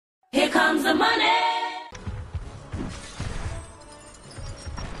comes the money.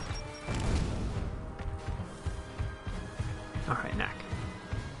 All right, Knack.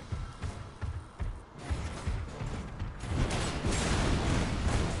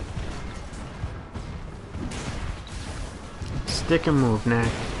 Stick and move,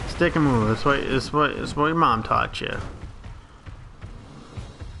 Knack. Stick and move. That's what your mom taught you.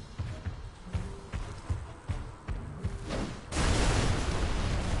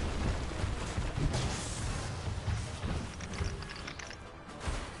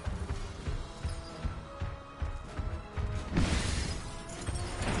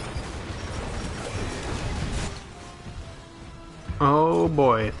 Oh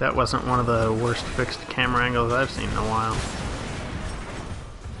boy, if that wasn't one of the worst fixed camera angles I've seen in a while.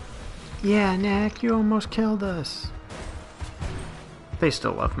 Yeah, Knack, you almost killed us. They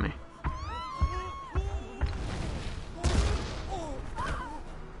still love me.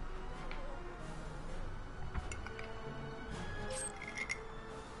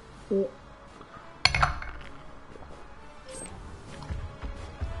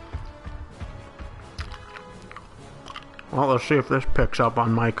 Well, let's see if this picks up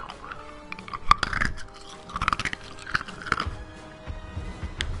on mic.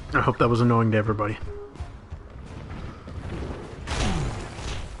 I hope that was annoying to everybody.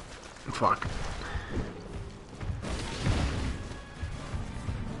 Fuck.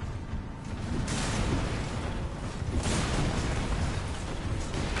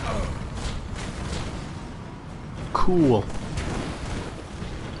 Cool.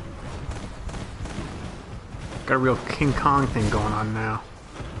 Got a real King Kong thing going on now.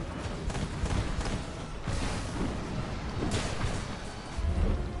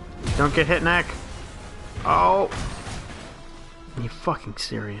 Don't get hit, Knack. Oh. Are you fucking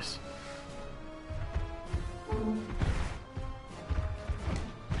serious?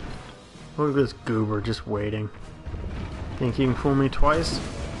 Look at this goober just waiting. Think you can fool me twice?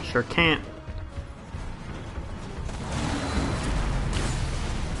 Sure can't.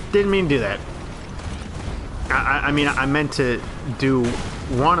 Didn't mean to do that. I mean, I meant to do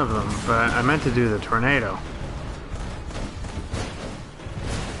one of them, but I meant to do the tornado.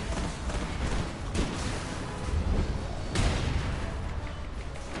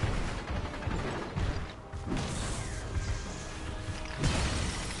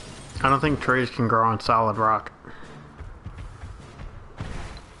 I don't think trees can grow on solid rock.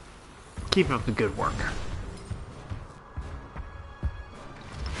 Keep up the good work.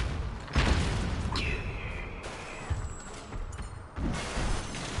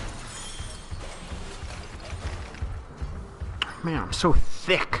 Man, I'm so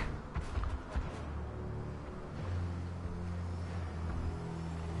thick.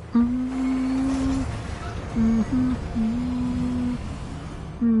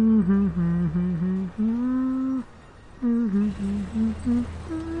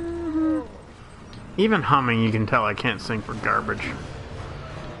 Even humming, you can tell I can't sing for garbage.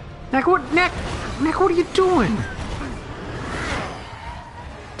 Knack, what are you doing?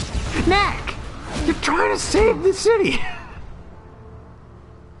 Knack! You're trying to save the city!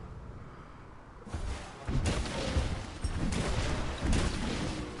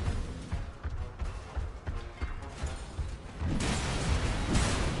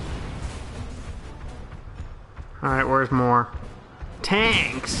 Alright, where's more?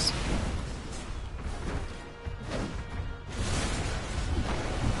 Tanks!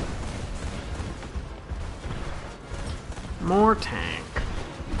 More tank.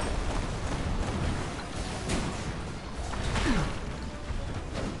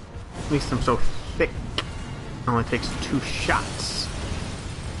 At least I'm so thick. It only takes 2 shots.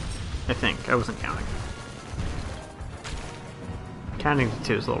 I think. I wasn't counting. Counting to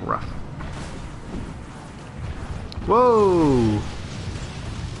 2 is a little rough. Whoa!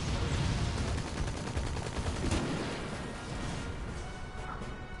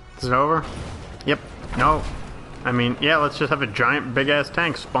 Is it over? Yep. No. I mean, yeah, let's just have a giant big-ass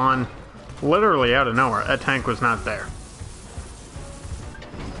tank spawn literally out of nowhere. That tank was not there.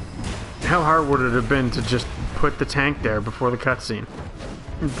 How hard would it have been to just put the tank there before the cutscene?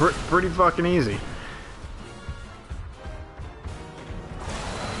 Pretty fucking easy.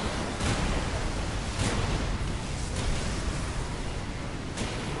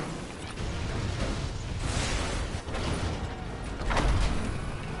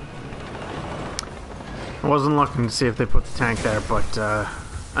 I wasn't looking to see if they put the tank there, but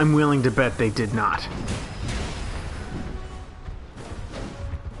I'm willing to bet they did not.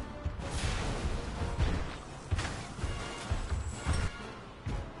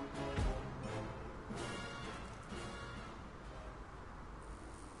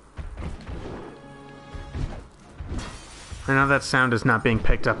 I know that sound is not being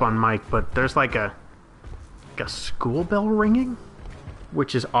picked up on mic, but there's like a school bell ringing,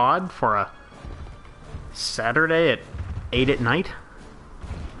 which is odd for a Saturday at 8 at night.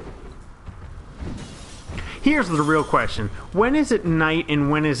 Here's the real question. When is it night and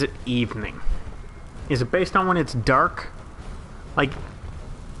when is it evening? Is it based on when it's dark? Like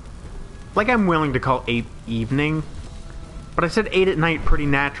I'm willing to call 8 evening, but I said 8 at night pretty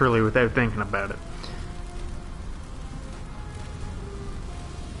naturally without thinking about it.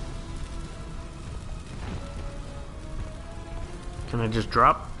 Can I just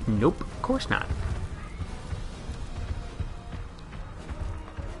drop? Nope, of course not.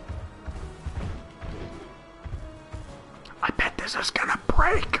 I bet this is gonna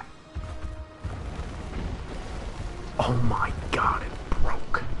break. Oh my god, it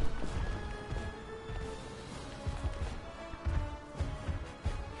broke.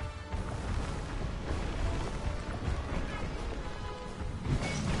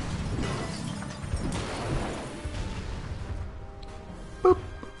 Boop.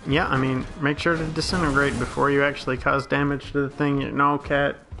 Yeah, I mean, make sure to disintegrate before you actually cause damage to the thing. No,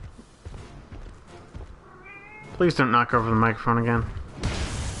 cat. Please don't knock over the microphone again.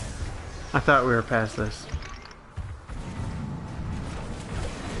 I thought we were past this.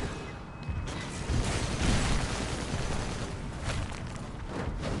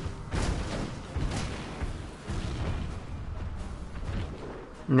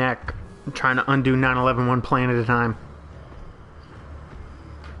 Knack. I'm trying to undo 9/11 one plane at a time.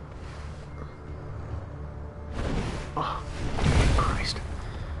 Oh, Christ.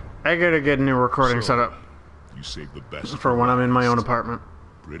 I gotta get a new recording set up. You save the best for when I'm in my own apartment.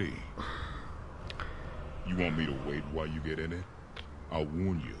 Pretty. You want me to wait while you get in it? I'll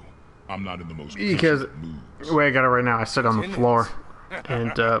warn you. I'm not in the most because the way I got it right now, I sit on the floor,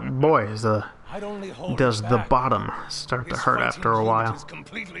 and boy, does the bottom start to hurt after a while. It's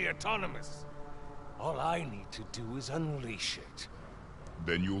completely autonomous. All I need to do is unleash it.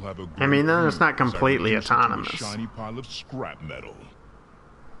 Then you'll have a. I mean, then it's not completely autonomous. A shiny pile of scrap metal.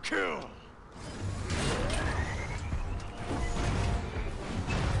 Kill.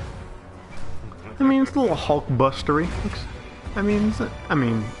 I mean, it's a little Hulk bustery. I mean,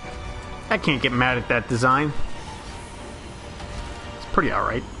 I can't get mad at that design. It's pretty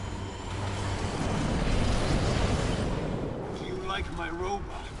alright. Do you like my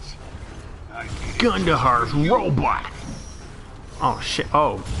robots? Gundahar's robot! Oh shit,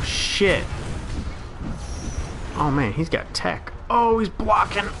 oh shit. Oh man, he's got tech. Oh, he's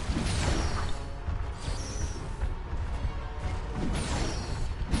blocking.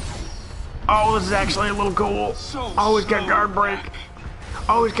 Oh, this is actually a little cool. Oh, he's got guard break.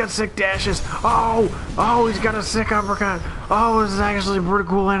 Oh, he's got sick dashes. Oh, he's got a sick uppercut. Oh, this is actually a pretty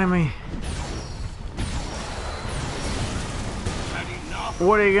cool enemy.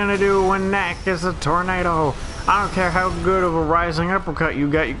 What are you gonna do when Knack is a tornado? I don't care how good of a rising uppercut you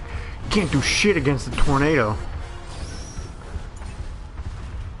got. You can't do shit against the tornado.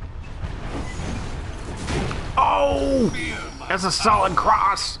 Oh, that's a solid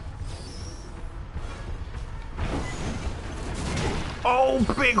cross. Oh,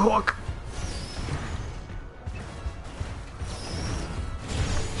 big hook!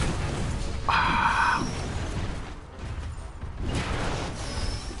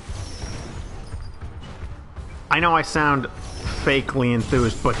 I know I sound fakely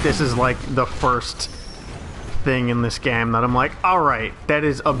enthused, but this is like the first thing in this game that I'm like, alright, that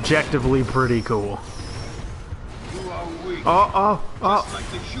is objectively pretty cool. Oh.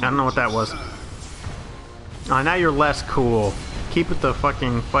 I don't know what that was. Oh, now you're less cool. Keep with the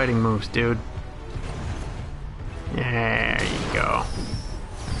fucking fighting moves, dude. There you go.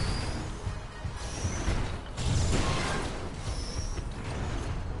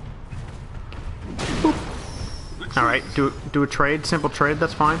 Alright, do a trade, simple trade,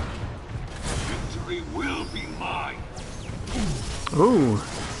 that's fine. Victory will be mine. Ooh.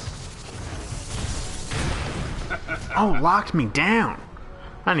 Oh, locked me down.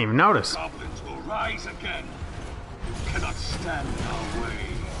 I didn't even notice. Goblins will rise again. You cannot stand in our way.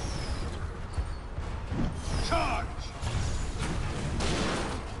 Charge!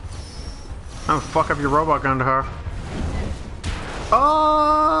 Oh, fuck up your robot gun to her.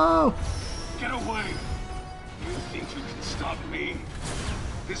 Oh! Get away! You think you can stop me?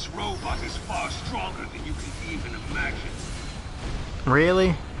 This robot is far stronger than you can even imagine.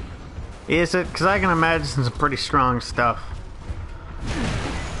 Really? Is it? Because I can imagine some pretty strong stuff.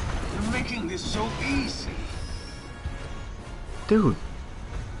 You're making this so easy. Dude.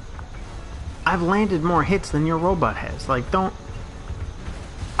 I've landed more hits than your robot has. Like, don't...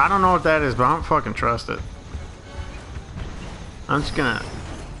 I don't know what that is, but I don't fucking trust it. I'm just gonna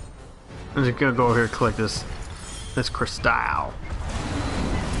go over here and collect this crystal.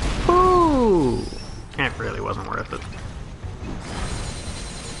 Ooh! It really wasn't worth it.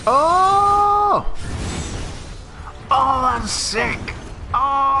 Oh! Oh, that's sick!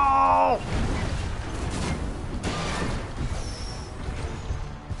 Oh!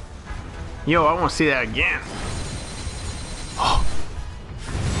 Yo, I want to see that again. Oh!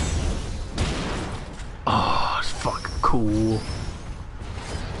 Oh, it's fucking cool.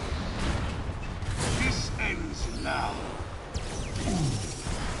 This ends now.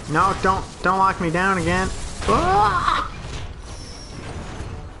 No, don't lock me down again. Ah!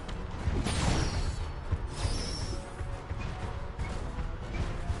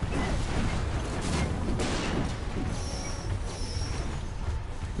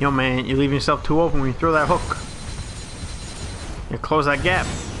 Yo, man, you're leaving yourself too open when you throw that hook. You close that gap.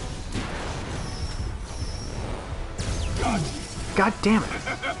 God damn it.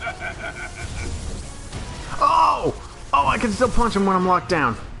 Oh! Oh, I can still punch him when I'm locked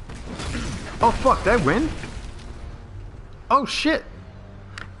down. Oh, fuck, did I win? Oh, shit.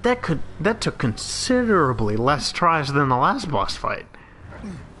 That took considerably less tries than the last boss fight.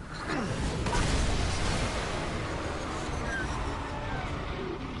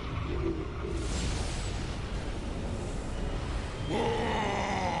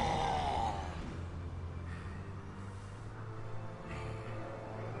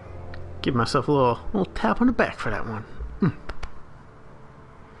 Give myself a little tap on the back for that one.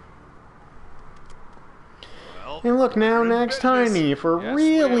 Well, And look now, we're in Knack's business. tiny for Yes,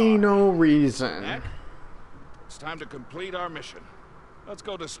 we really are. no reason. Knack, it's time to complete our mission. Let's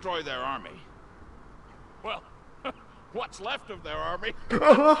go destroy their army. Well, what's left of their army? Am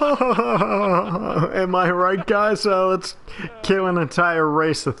I right, guys? So let's kill an entire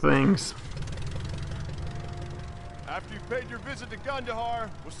race of things. After you've paid your visit to Gundahar,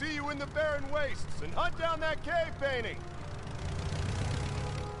 we'll see you in the barren wastes and hunt down that cave painting.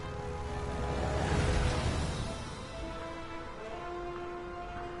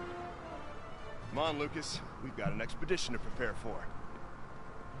 Come on, Lucas. We've got an expedition to prepare for.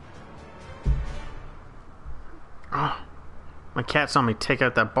 Oh, my cat saw me take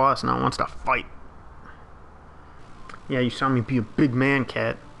out that boss, now it wants to fight. Yeah, you saw me be a big man,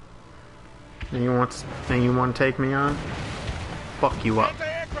 cat. And you want to take me on? Fuck you up.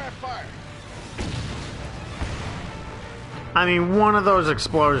 Anti-aircraft fire! I mean, one of those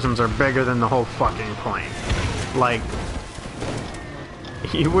explosions are bigger than the whole fucking plane. Like,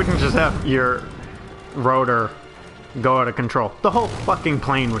 you wouldn't just have your rotor go out of control. The whole fucking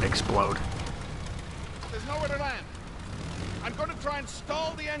plane would explode. There's nowhere to land. I'm going to try and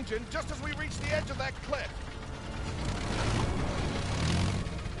stall the engine just as we reach the edge of that cliff.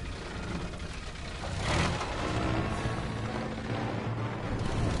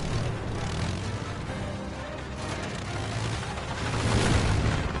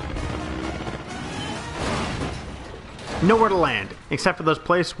 Nowhere to land, except for those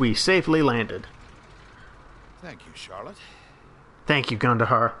places we safely landed. Thank you, Charlotte. Thank you,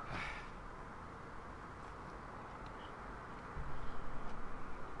 Gundahar.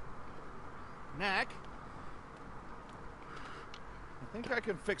 Knack? I think I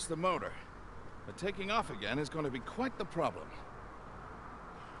can fix the motor, but taking off again is going to be quite the problem.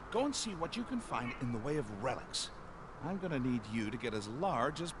 Go and see what you can find in the way of relics. I'm going to need you to get as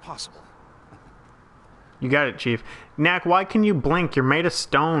large as possible. You got it, Chief. Knack, why can you blink? You're made of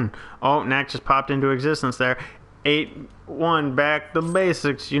stone. Oh, Knack just popped into existence there. 8-1, back to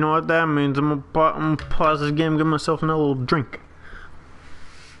basics. You know what that means. I'm gonna pause this game and give myself another little drink.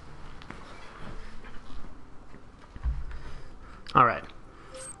 Alright.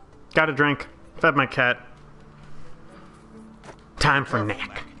 Got a drink. Fed my cat. Time for Careful,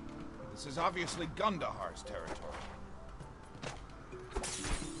 Knack. This is obviously Gundahar's territory.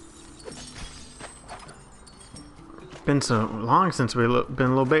 Been so long since we've been a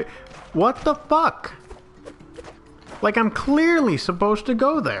little bit. What the fuck? Like, I'm clearly supposed to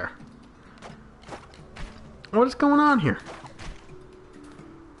go there. What is going on here?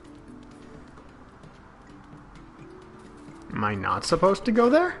 Am I not supposed to go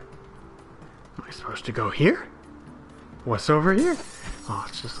there? Am I supposed to go here? What's over here? Oh,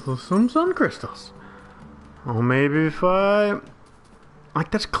 it's just some sun crystals. Oh, maybe if I...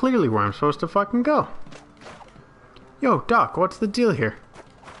 Like, that's clearly where I'm supposed to fucking go. Yo, Doc, what's the deal here?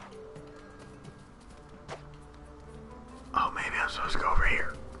 Oh, maybe I'm supposed to go over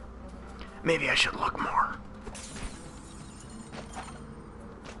here. Maybe I should look more.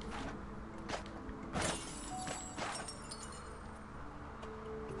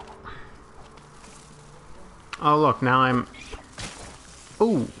 Oh, look, now I'm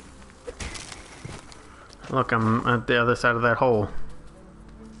Ooh. Look, I'm at the other side of that hole.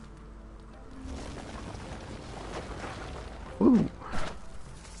 Ooh.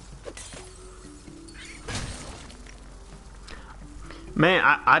 Man,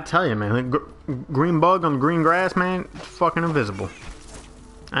 I tell you, man, the green bug on the green grass, man, it's fucking invisible.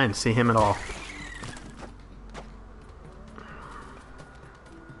 I didn't see him at all.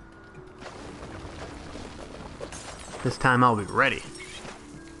 This time I'll be ready.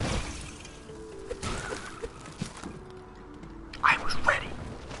 I was ready.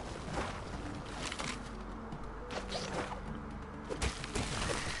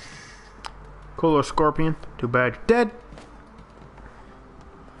 Cooler scorpion. Too bad you're dead.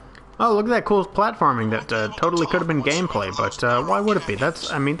 Oh, look at that cool platforming that totally could have been gameplay, but why would it be?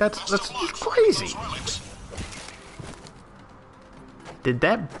 That's crazy. Did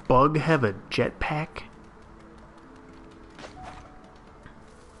that bug have a jetpack?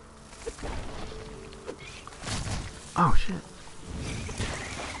 Oh shit.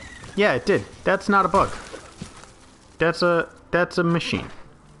 Yeah, it did. That's not a bug. That's a machine.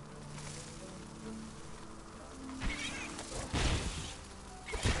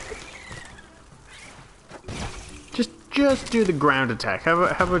 Just do the ground attack. How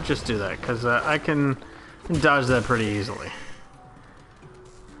about just do that? Because I can dodge that pretty easily.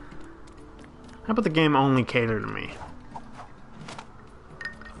 How about the game only cater to me?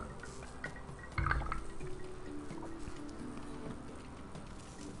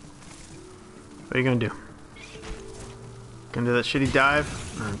 What are you gonna do? Gonna do that shitty dive?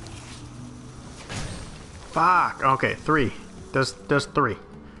 Or... Fuck! Okay, 3. Does 3.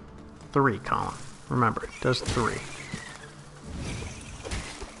 3, Colin. Remember, it does 3.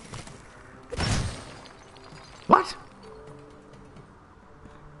 What?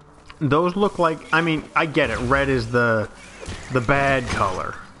 Those look like... I mean, I get it. Red is the bad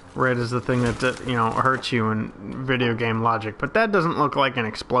color. Red is the thing that, you know, hurts you in video game logic. But that doesn't look like an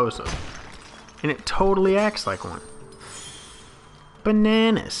explosive. And it totally acts like one.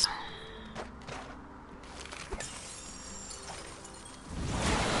 Bananas.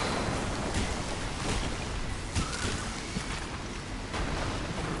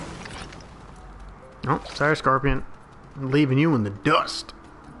 Oh, sorry, Scorpion. I'm leaving you in the dust.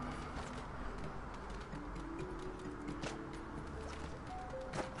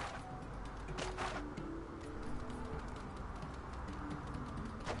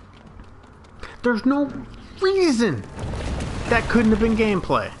 There's no reason that couldn't have been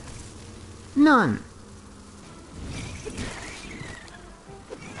gameplay. None.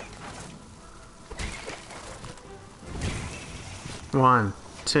 One,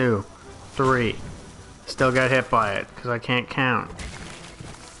 2, 3. Still got hit by it, because I can't count.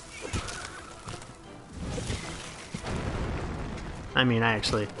 I mean, I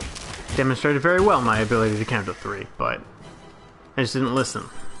actually demonstrated very well my ability to count to 3, but I just didn't listen.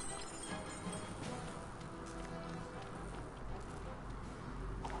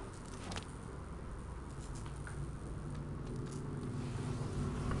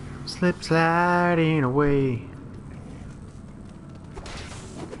 Slip sliding away.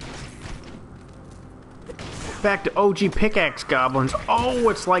 Back to OG pickaxe goblins. Oh,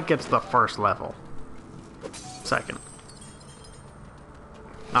 it's like it's the first level. Second.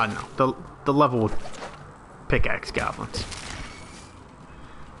 Oh no, the level with pickaxe goblins.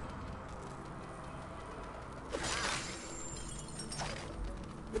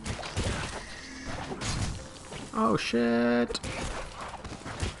 Oh shit.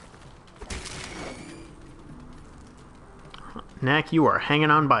 Knack, you are hanging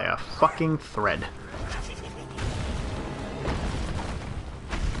on by a fucking thread.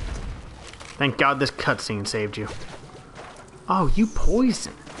 Thank God this cutscene saved you. Oh, you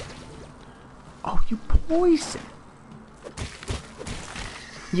poison. Oh, you poison.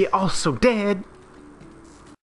 You're also dead.